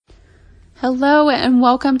Hello and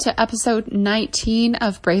welcome to episode 19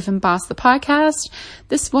 of Brave and Boss, the podcast.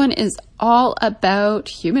 This one is all about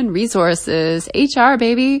human resources, HR,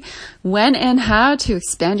 baby, when and how to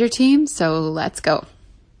expand your team. So let's go.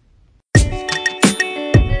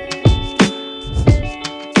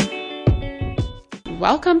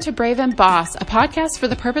 Welcome to Brave and Boss, a podcast for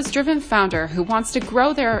the purpose-driven founder who wants to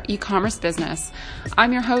grow their e-commerce business.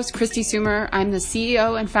 I'm your host, Christy Sumer. I'm the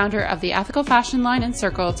CEO and founder of the ethical fashion line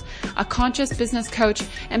Encircled, a conscious business coach,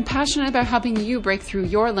 and passionate about helping you break through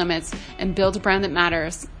your limits and build a brand that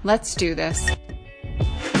matters. Let's do this.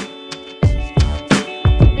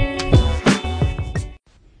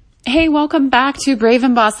 Hey, welcome back to Brave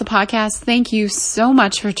and Boss, the podcast. Thank you so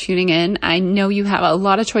much for tuning in. I know you have a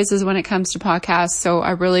lot of choices when it comes to podcasts, so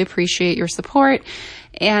I really appreciate your support.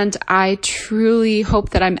 And I truly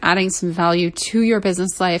hope that I'm adding some value to your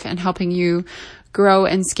business life and helping you grow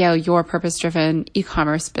and scale your purpose-driven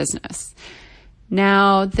e-commerce business.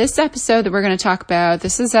 Now, this episode that we're going to talk about,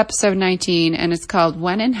 this is episode 19, and it's called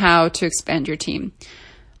When and How to Expand Your Team.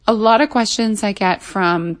 A lot of questions I get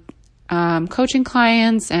from coaching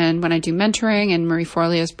clients and when I do mentoring and Marie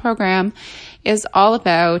Forleo's program is all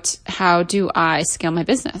about how do I scale my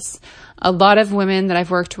business. A lot of women that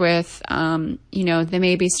I've worked with, they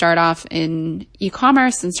maybe start off in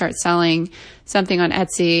e-commerce and start selling something on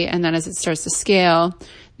Etsy. And then as it starts to scale,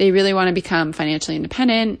 they really want to become financially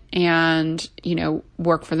independent and,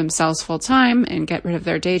 work for themselves full time and get rid of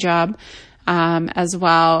their day job, as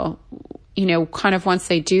well. Kind of once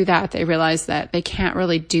they do that, they realize that they can't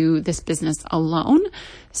really do this business alone.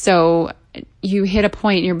 So you hit a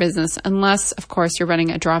point in your business, unless, of course, you're running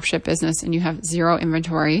a dropship business and you have zero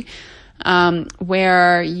inventory,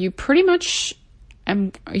 where you pretty much,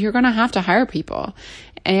 you're going to have to hire people.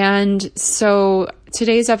 And so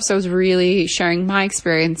today's episode is really sharing my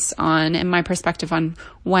experience on and my perspective on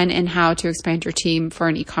when and how to expand your team for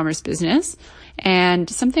an e-commerce business and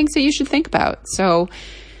some things that you should think about. So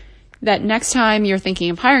that next time you're thinking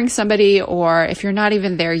of hiring somebody, or if you're not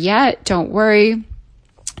even there yet, don't worry.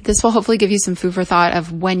 This will hopefully give you some food for thought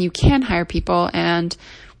of when you can hire people and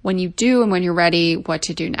when you do and when you're ready, what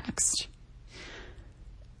to do next.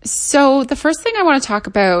 So the first thing I want to talk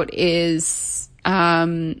about is how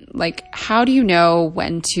do you know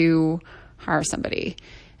when to hire somebody?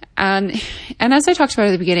 And as I talked about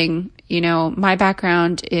at the beginning, my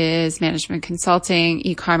background is management consulting,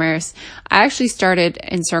 e-commerce. I actually started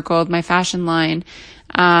Encircled, my fashion line,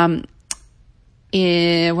 when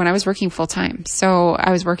I was working full time. So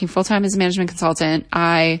I was working full time as a management consultant.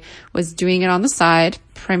 I was doing it on the side,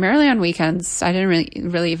 primarily on weekends. I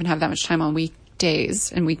didn't really even have that much time on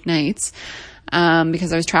weekdays and weeknights,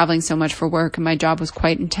 because I was traveling so much for work and my job was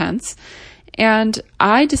quite intense. And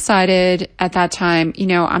I decided at that time,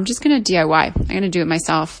 I'm just going to DIY. I'm going to do it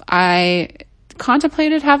myself. I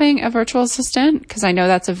contemplated having a virtual assistant because I know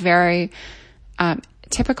that's a very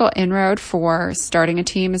typical inroad for starting a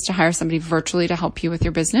team, is to hire somebody virtually to help you with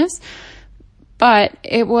your business. But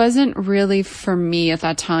it wasn't really for me at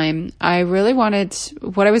that time.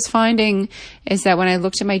 What I was finding is that when I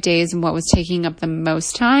looked at my days and what was taking up the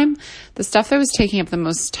most time, the stuff that was taking up the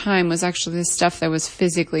most time was actually the stuff that was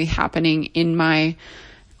physically happening in my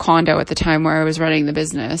condo at the time where I was running the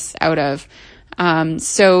business out of.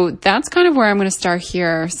 So that's kind of where I'm going to start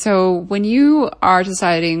here. So when you are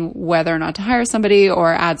deciding whether or not to hire somebody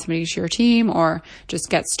or add somebody to your team or just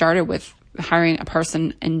get started with hiring a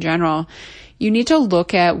person in general, you need to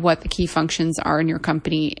look at what the key functions are in your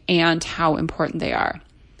company and how important they are.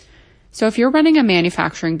 So if you're running a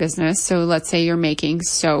manufacturing business, so let's say you're making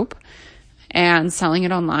soap and selling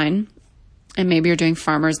it online, and maybe you're doing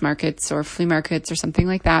farmers markets or flea markets or something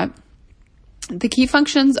like that, the key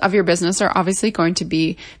functions of your business are obviously going to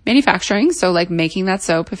be manufacturing. So like making that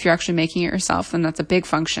soap, if you're actually making it yourself, then that's a big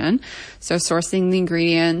function. So sourcing the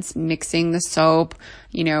ingredients, mixing the soap,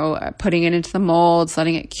 putting it into the molds,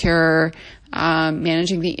 letting it cure,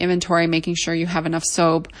 managing the inventory, making sure you have enough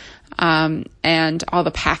soap, and all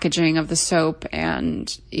the packaging of the soap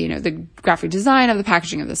and, the graphic design of the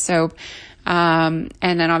packaging of the soap. And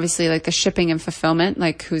then obviously like the shipping and fulfillment,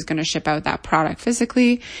 like who's going to ship out that product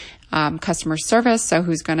physically, customer service. So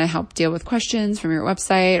who's going to help deal with questions from your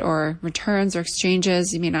website or returns or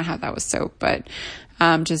exchanges. You may not have that with soap, but,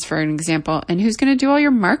 just for an example, and who's going to do all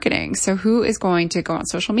your marketing. So who is going to go on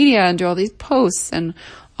social media and do all these posts and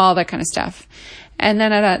all that kind of stuff. And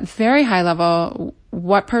then at a very high level,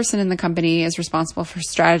 what person in the company is responsible for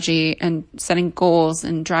strategy and setting goals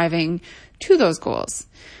and driving to those goals.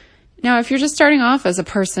 Now, if you're just starting off as a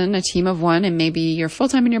person, a team of one, and maybe you're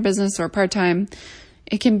full-time in your business or part-time,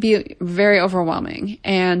 it can be very overwhelming.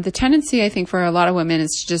 And the tendency, I think, for a lot of women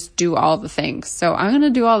is to just do all the things. So I'm going to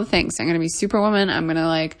do all the things. I'm going to be superwoman. I'm going to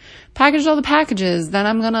like package all the packages. Then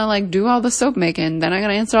I'm going to like do all the soap making. Then I'm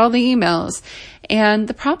going to answer all the emails. And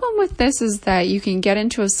the problem with this is that you can get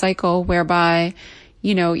into a cycle whereby,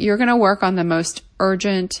 you know, you're going to work on the most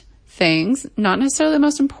urgent things, not necessarily the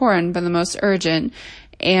most important, but the most urgent.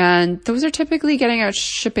 And those are typically getting out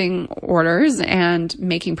shipping orders and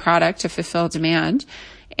making product to fulfill demand.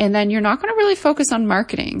 And then you're not going to really focus on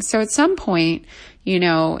marketing. So at some point, you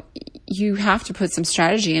know, you have to put some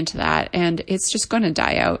strategy into that, and it's just going to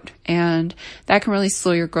die out. And that can really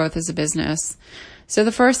slow your growth as a business. So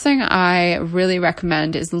the first thing I really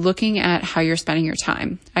recommend is looking at how you're spending your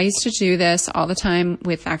time. I used to do this all the time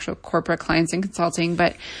with actual corporate clients and consulting,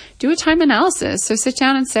 but do a time analysis. So sit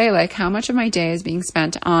down and say, like, how much of my day is being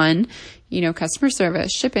spent on, you know, customer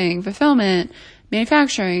service, shipping, fulfillment,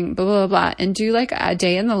 manufacturing, blah, blah, blah, and do like a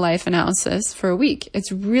day in the life analysis for a week.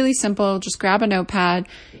 It's really simple. Just grab a notepad.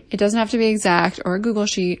 It doesn't have to be exact, or a Google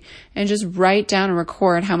sheet, and just write down and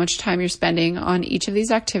record how much time you're spending on each of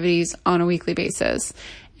these activities on a weekly basis.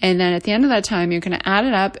 And then at the end of that time, you're going to add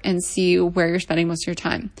it up and see where you're spending most of your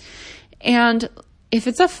time. And if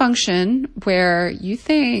it's a function where you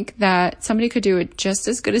think that somebody could do it just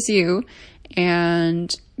as good as you,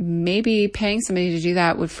 and maybe paying somebody to do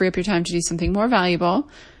that would free up your time to do something more valuable,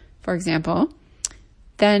 for example,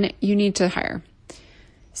 then you need to hire.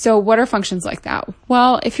 So what are functions like that?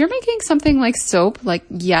 Well, if you're making something like soap, like,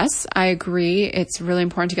 yes, I agree, it's really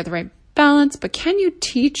important to get the right balance, but can you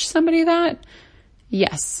teach somebody that?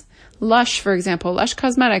 Yes. Lush, for example, Lush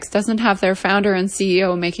Cosmetics doesn't have their founder and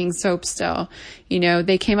CEO making soap still. You know,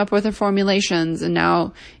 they came up with their formulations, and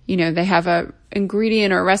now, you know, they have a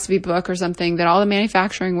ingredient or a recipe book or something that all the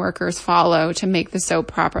manufacturing workers follow to make the soap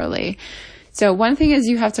properly. So one thing is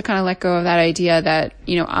you have to kind of let go of that idea that,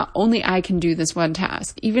 you know, only I can do this one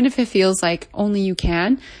task. Even if it feels like only you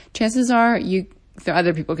can, chances are the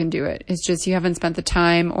other people can do it. It's just you haven't spent the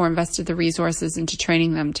time or invested the resources into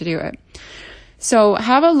training them to do it. So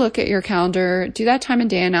have a look at your calendar, do that time and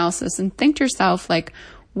day analysis, and think to yourself, like,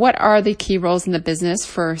 what are the key roles in the business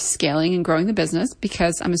for scaling and growing the business?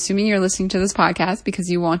 Because I'm assuming you're listening to this podcast because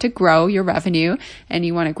you want to grow your revenue and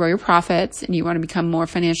you want to grow your profits and you want to become more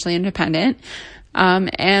financially independent.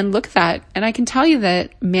 And look at that. And I can tell you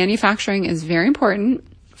that manufacturing is very important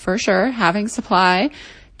for sure. Having supply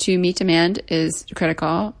to meet demand is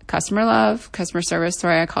critical. Customer love, customer service.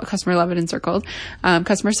 Sorry, I call it customer love and encircled.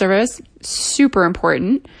 Customer service, super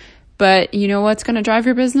important. But you know what's going to drive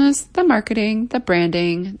your business? The marketing, the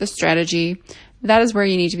branding, the strategy. That is where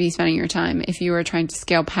you need to be spending your time if you are trying to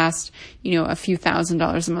scale past, you know, a few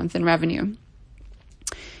 $1,000s a month in revenue.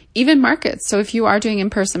 Even markets. So if you are doing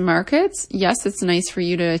in-person markets, yes, it's nice for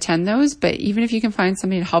you to attend those, but even if you can find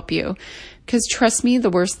somebody to help you, because trust me, the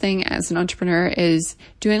worst thing as an entrepreneur is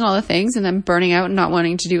doing all the things and then burning out and not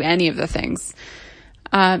wanting to do any of the things.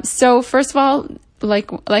 So first of all,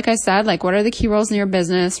 like I said, like, what are the key roles in your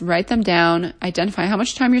business? Write them down, identify how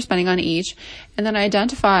much time you're spending on each, and then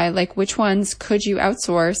identify like which ones could you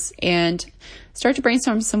outsource, and start to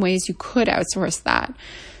brainstorm some ways you could outsource that.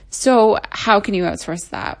 So how can you outsource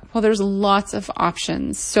that? Well, there's lots of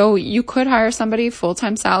options. So you could hire somebody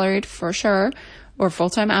full-time salaried for sure, or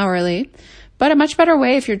full-time hourly. But a much better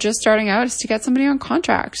way if you're just starting out is to get somebody on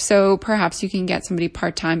contract. So perhaps you can get somebody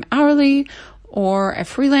part-time hourly, or a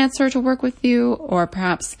freelancer to work with you, or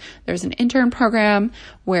perhaps there's an intern program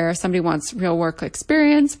where somebody wants real work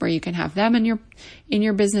experience, where you can have them in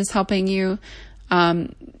your business helping you.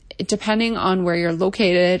 Depending on where you're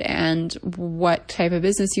located and what type of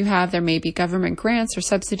business you have, there may be government grants or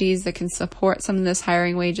subsidies that can support some of this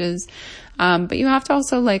hiring wages. But you have to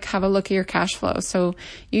also like have a look at your cash flow. So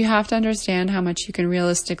you have to understand how much you can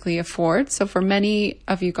realistically afford. So for many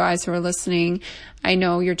of you guys who are listening, I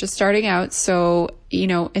know you're just starting out. So, you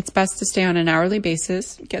know, it's best to stay on an hourly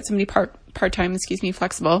basis, get somebody part-time,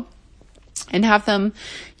 flexible, and have them,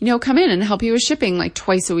 you know, come in and help you with shipping like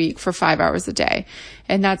twice a week for 5 hours a day.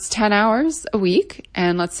 And that's 10 hours a week.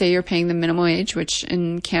 And let's say you're paying the minimum wage, which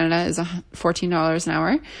in Canada is $14 an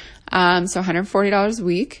hour. So $140 a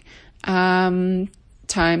week,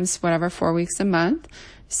 times whatever, 4 weeks a month.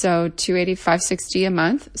 So $280, $560 a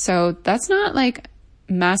month. So that's not like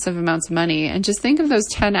massive amounts of money. And just think of those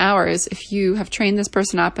 10 hours. If you have trained this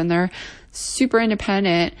person up and they're super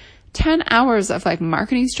independent, 10 hours of like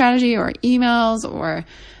marketing strategy or emails or,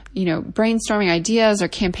 you know, brainstorming ideas or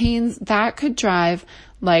campaigns, that could drive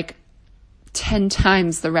like 10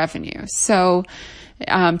 times the revenue. So,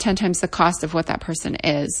 10 times the cost of what that person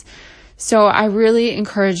is. So I really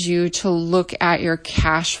encourage you to look at your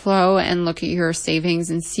cash flow and look at your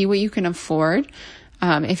savings and see what you can afford.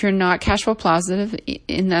 If you're not cash flow positive,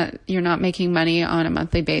 in that you're not making money on a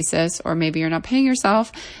monthly basis, or maybe you're not paying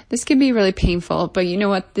yourself, this can be really painful. But you know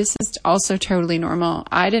what? This is also totally normal.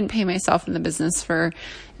 I didn't pay myself in the business for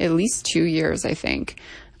at least 2 years, I think.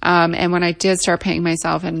 And when I did start paying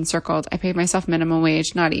myself at Encircled, I paid myself minimum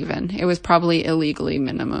wage, not even. It was probably illegally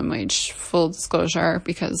minimum wage, full disclosure,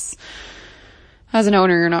 because as an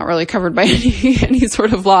owner, you're not really covered by any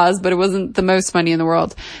sort of laws, but it wasn't the most money in the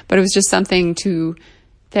world. But it was just something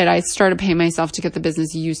that I started paying myself to get the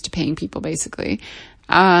business used to paying people, basically.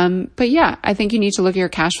 But yeah, I think you need to look at your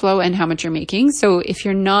cash flow and how much you're making. So if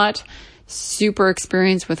you're not super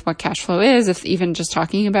experienced with what cash flow is, if even just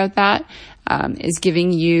talking about that is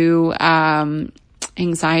giving you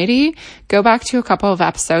anxiety, go back to a couple of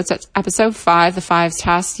episodes. That's episode 5, the 5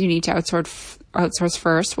 tasks you need to outsource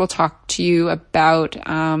first. We'll talk to you about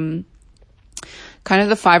kind of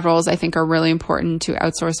the 5 roles I think are really important to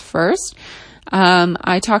outsource first.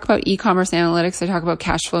 I talk about e-commerce analytics. I talk about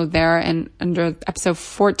cash flow there. And under episode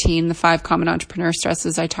 14, the 5 common entrepreneur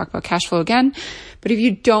stresses, I talk about cash flow again. But if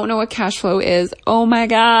you don't know what cash flow is, oh my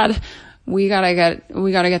God, we gotta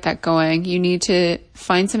get that going. You need to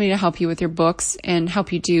find somebody to help you with your books and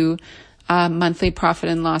help you do monthly profit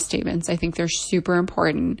and loss statements. I think they're super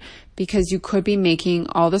important, because you could be making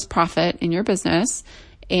all this profit in your business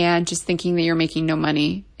and just thinking that you're making no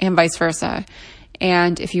money, and vice versa.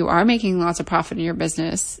 And if you are making lots of profit in your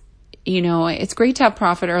business, you know, it's great to have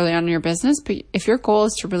profit early on in your business, but if your goal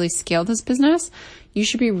is to really scale this business, you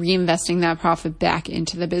should be reinvesting that profit back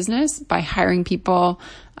into the business by hiring people,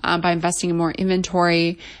 by investing in more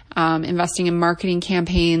inventory, investing in marketing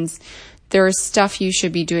campaigns. There's stuff you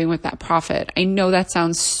should be doing with that profit. I know that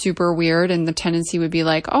sounds super weird, and the tendency would be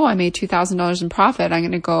like, oh, I made $2,000 in profit, I'm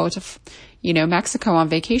going to go to, Mexico on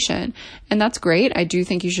vacation. And that's great. I do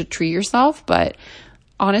think you should treat yourself, but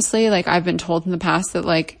honestly, like, I've been told in the past that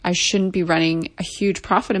like I shouldn't be running a huge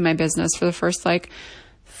profit in my business for the first like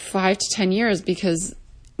 5 to 10 years, because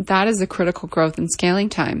that is a critical growth and scaling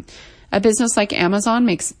time. A business like Amazon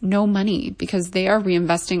makes no money because they are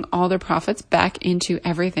reinvesting all their profits back into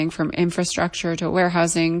everything from infrastructure to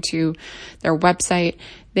warehousing to their website.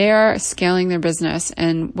 They are scaling their business,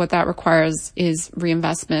 and what that requires is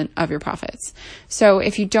reinvestment of your profits. So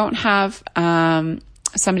if you don't have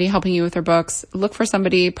somebody helping you with their books, look for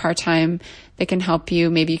somebody part-time that can help you.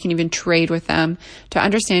 Maybe you can even trade with them to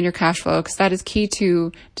understand your cash flow, because that is key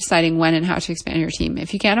to deciding when and how to expand your team.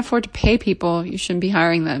 If you can't afford to pay people, you shouldn't be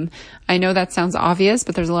hiring them. I know that sounds obvious,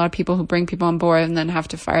 but there's a lot of people who bring people on board and then have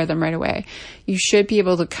to fire them right away. You should be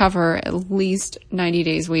able to cover at least 90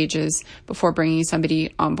 days wages before bringing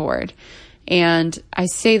somebody on board. And I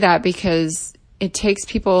say that because it takes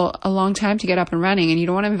people a long time to get up and running, and you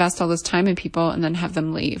don't want to invest all this time in people and then have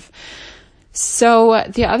them leave. So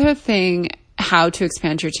the other thing, how to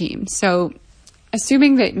expand your team. So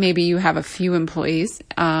assuming that maybe you have a few employees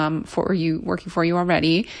working for you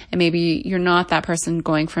already, and maybe you're not that person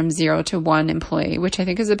going from 0 to 1 employee, which I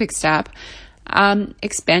think is a big step.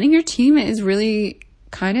 Expanding your team is really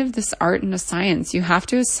kind of this art and a science. You have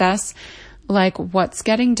to assess like what's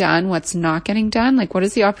getting done, what's not getting done, like what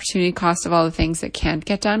is the opportunity cost of all the things that can't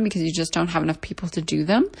get done because you just don't have enough people to do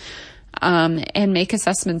them, and make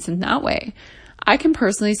assessments in that way. I can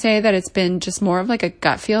personally say that it's been just more of like a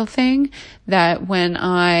gut feel thing, that when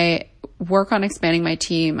I work on expanding my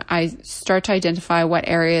team, I start to identify what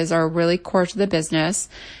areas are really core to the business,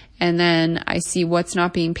 and then I see what's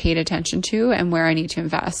not being paid attention to and where I need to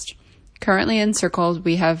invest. Currently in Encircled,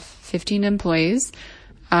 we have 15 employees.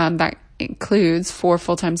 That includes 4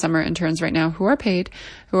 full-time summer interns right now who are paid,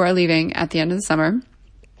 who are leaving at the end of the summer.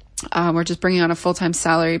 We're just bringing on a full-time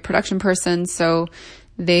salary production person, so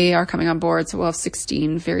they are coming on board. So we'll have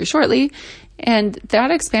 16 very shortly. And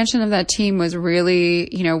that expansion of that team was really,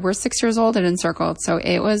 we're 6 years old at Encircled, so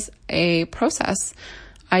it was a process.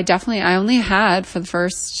 I only had for the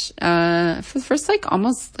first like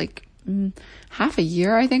almost like half a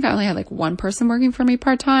year, I think I only had like 1 person working for me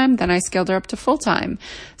part-time. Then I scaled her up to full-time.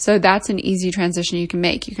 So that's an easy transition you can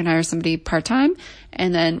make. You can hire somebody part-time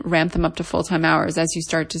and then ramp them up to full-time hours as you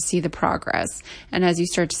start to see the progress and as you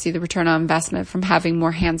start to see the return on investment from having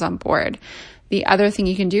more hands on board. The other thing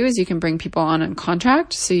you can do is you can bring people on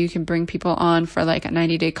contract. So you can bring people on for like a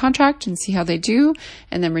 90-day contract and see how they do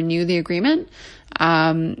and then renew the agreement.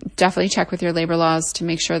 Definitely check with your labor laws to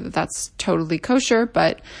make sure that that's totally kosher,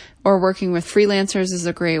 or working with freelancers is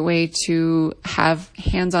a great way to have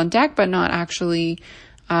hands on deck, but not actually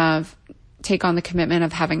take on the commitment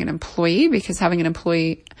of having an employee, because having an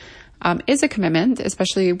employee is a commitment,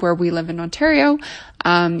 especially where we live in Ontario.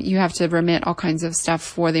 You have to remit all kinds of stuff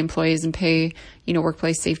for the employees and pay,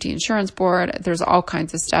 workplace safety insurance board. There's all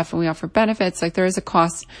kinds of stuff, and we offer benefits. Like there is a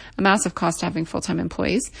massive cost to having full-time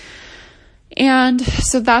employees. And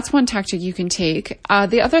so that's one tactic you can take.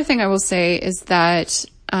 The other thing I will say is that,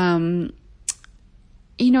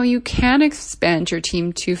 you can expand your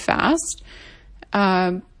team too fast.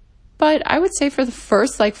 But I would say for the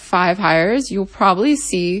first 5 hires, you'll probably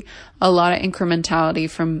see a lot of incrementality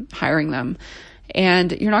from hiring them.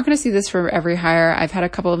 And you're not going to see this for every hire. I've had a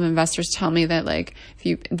couple of investors tell me that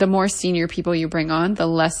the more senior people you bring on, the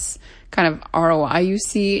less kind of ROI you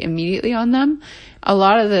see immediately on them. A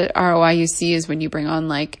lot of the ROI you see is when you bring on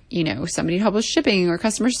somebody to help with shipping or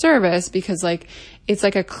customer service, because it's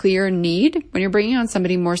a clear need. When you're bringing on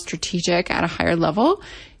somebody more strategic at a higher level,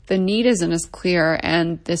 the need isn't as clear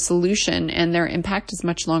and the solution and their impact is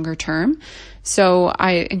much longer term. So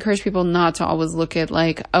I encourage people not to always look at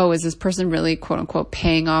is this person really quote unquote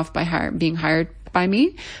paying off by being hired by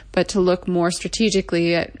me, but to look more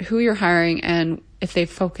strategically at who you're hiring and if they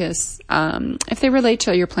focus, if they relate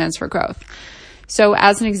to your plans for growth. So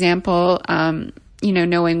as an example,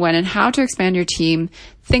 knowing when and how to expand your team,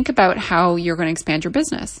 think about how you're going to expand your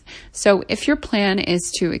business. So if your plan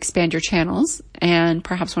is to expand your channels, and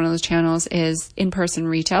perhaps one of those channels is in-person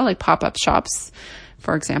retail, like pop-up shops,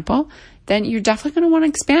 for example, then you're definitely going to want to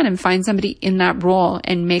expand and find somebody in that role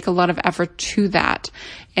and make a lot of effort to that.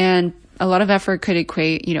 And a lot of effort could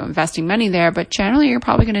equate, investing money there, but generally you're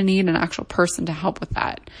probably going to need an actual person to help with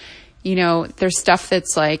that. There's stuff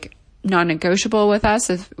that's non-negotiable with us.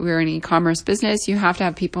 If we're an e-commerce business, you have to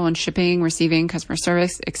have people in shipping, receiving, customer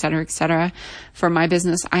service, et cetera, et cetera. For my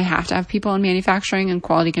business, I have to have people in manufacturing and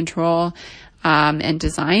quality control, and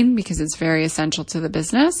design, because it's very essential to the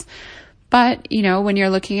business. But, when you're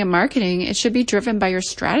looking at marketing, it should be driven by your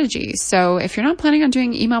strategy. So if you're not planning on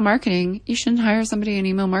doing email marketing, you shouldn't hire somebody in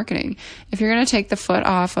email marketing. If you're going to take the foot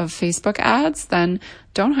off of Facebook ads, then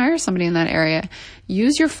don't hire somebody in that area.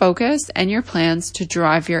 Use your focus and your plans to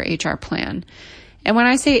drive your HR plan. And when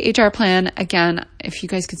I say HR plan, again, if you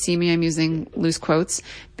guys could see me, I'm using loose quotes,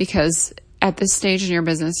 because at this stage in your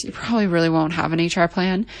business, you probably really won't have an HR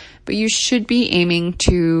plan, but you should be aiming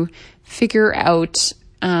to figure out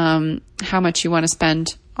how much you want to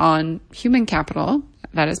spend on human capital,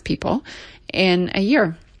 that is people, in a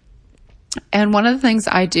year. And one of the things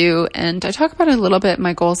I do, and I talk about it a little bit in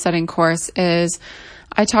my goal setting course, is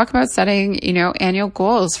I talk about setting, annual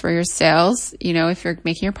goals for your sales, if you're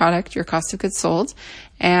making your product, your cost of goods sold,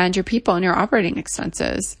 and your people and your operating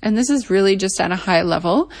expenses. And this is really just at a high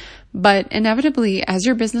level, but inevitably as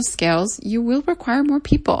your business scales, you will require more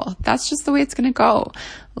people. That's just the way it's going to go.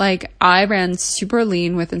 I ran super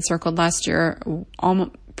lean with Encircled last year,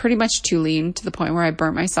 pretty much too lean to the point where I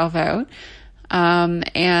burnt myself out.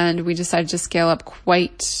 And we decided to scale up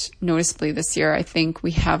quite noticeably this year. I think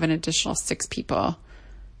we have an additional 6 people.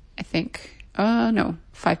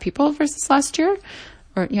 5 people versus last year.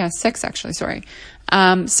 6 actually, sorry.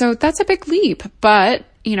 So that's a big leap, but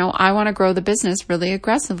I want to grow the business really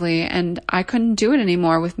aggressively, and I couldn't do it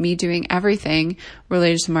anymore with me doing everything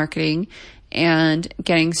related to marketing and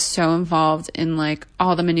getting so involved in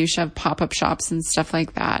all the minutiae of pop-up shops and stuff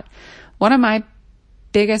like that. One of my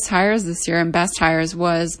biggest hires this year and best hires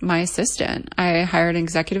was my assistant. I hired an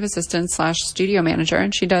executive assistant / studio manager,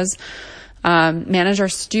 and she does manage our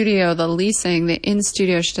studio, the leasing, the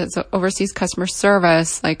in-studio. She does oversees customer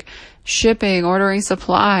service, shipping, ordering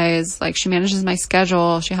supplies. She manages my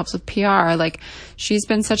schedule. She helps with PR. She's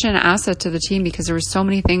been such an asset to the team because there were so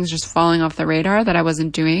many things just falling off the radar that I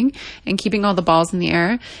wasn't doing, and keeping all the balls in the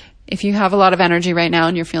air. If you have a lot of energy right now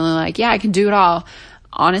and you're feeling I can do it all.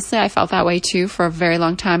 Honestly, I felt that way too for a very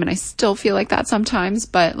long time, and I still feel like that sometimes,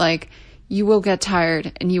 but you will get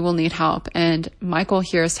tired and you will need help. And my goal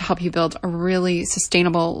here is to help you build a really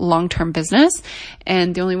sustainable long-term business.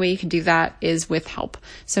 And the only way you can do that is with help.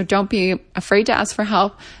 So don't be afraid to ask for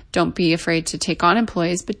help. Don't be afraid to take on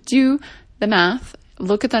employees, but do the math,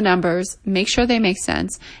 look at the numbers, make sure they make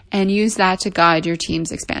sense, and use that to guide your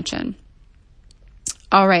team's expansion.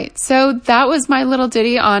 All right. So that was my little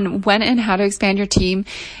ditty on when and how to expand your team.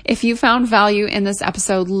 If you found value in this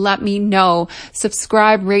episode, let me know.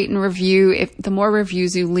 Subscribe, rate, and review. If the more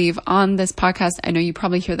reviews you leave on this podcast, I know you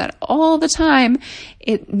probably hear that all the time.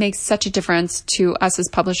 It makes such a difference to us as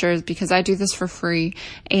publishers because I do this for free.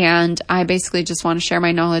 And I basically just want to share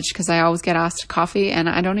my knowledge because I always get asked to coffee and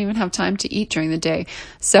I don't even have time to eat during the day.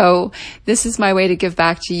 So this is my way to give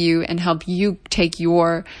back to you and help you take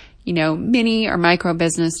your mini or micro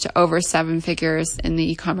business to over 7 figures in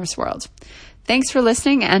the e-commerce world. Thanks for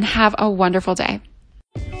listening and have a wonderful day.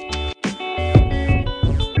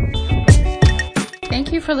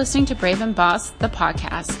 you for listening to Brave and Boss, the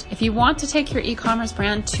podcast. If you want to take your e-commerce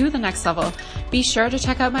brand to the next level, be sure to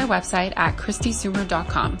check out my website at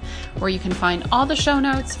christysumer.com, where you can find all the show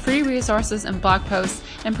notes, free resources, and blog posts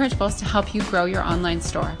and printables to help you grow your online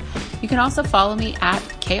store. You can also follow me at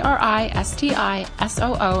KRISTISOOMER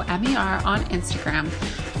on Instagram.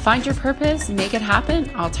 Find your purpose, make it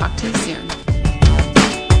happen. I'll talk to you soon.